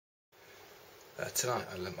Tonight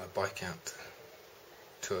I lent my bike out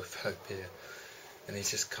to a fellow peer, and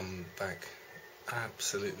he's just come back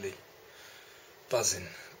absolutely buzzing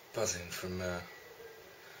from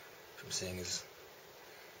seeing his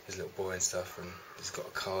little boy and stuff, and he's got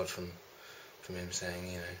a card from him saying,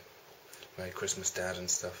 you know, Merry Christmas, Dad, and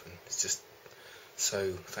stuff, and it's just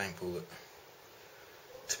so thankful that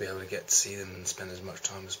to be able to get to see them and spend as much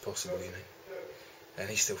time as possible, you know. And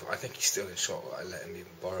I think he's still in shock that I let him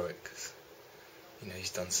even borrow it, because, you know,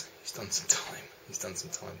 he's done some time. He's done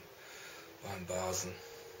some time behind bars,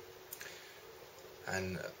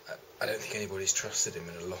 and I don't think anybody's trusted him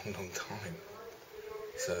in a long time.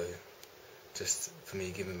 So, just for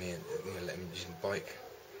me giving me, letting me use my bike,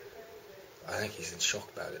 I think he's in shock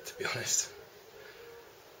about it, to be honest.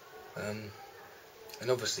 And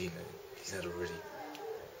obviously, you know, he's had a really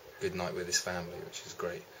good night with his family, which is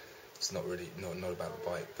great. It's not really not about the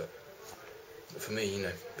bike, but for me, you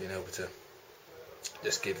know, being able to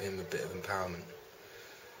just give him a bit of empowerment,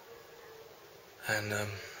 and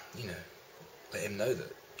you know, let him know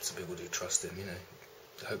that some people do trust him. You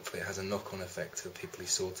know, hopefully it has a knock-on effect to the people he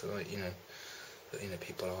saw tonight. You know, that, you know,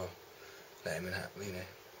 people are letting him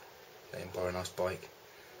let him borrow a nice bike.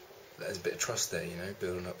 There's a bit of trust there, you know,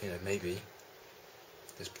 building up. You know, maybe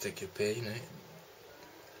this particular peer, you know,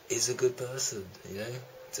 is a good person. You know,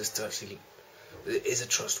 just to actually is a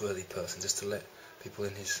trustworthy person, just to let people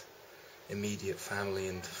in his immediate family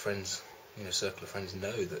and friends, you know, circle of friends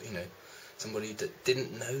know that, you know, somebody that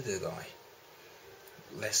didn't know the guy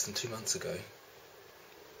less than 2 months ago,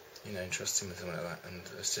 you know, entrust him with something like that, and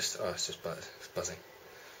it's just buzzing,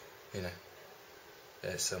 you know.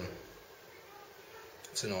 It's an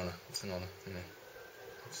honour, you know.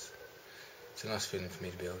 It's a nice feeling for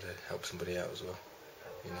me to be able to help somebody out as well,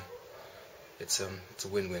 you know. It's a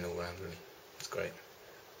win-win all round, really. It's great.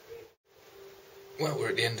 Well, we're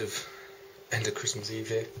at the end of Christmas Eve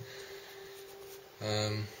here.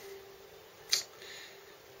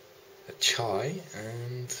 A chai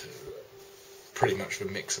and pretty much a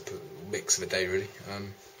mix of a day, really.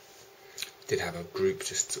 Did have a group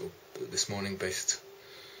just sort of this morning based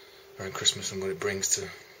around Christmas and what it brings to,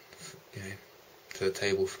 you know, to the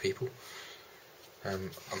table for people.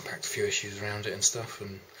 Unpacked a few issues around it and stuff,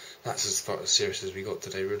 and that's as far as serious as we got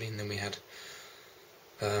today, really. And then we had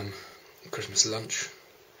Christmas lunch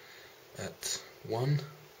at 1,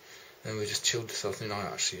 and we just chilled this afternoon.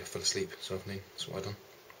 I fell asleep this afternoon. That's what I done.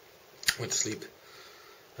 Went to sleep,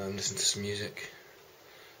 listened to some music,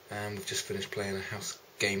 and we've just finished playing a house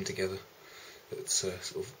game together. It's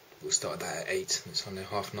we started that at 8. It's on now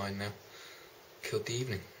 9:30 now. Killed the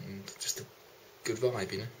evening, and just a good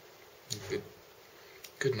vibe, you know.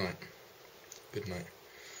 Good night.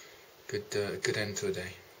 Good end to a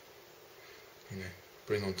day. You know,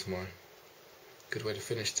 bring on tomorrow. Good way to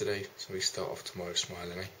finish today, so we start off tomorrow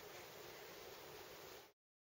smiling, eh?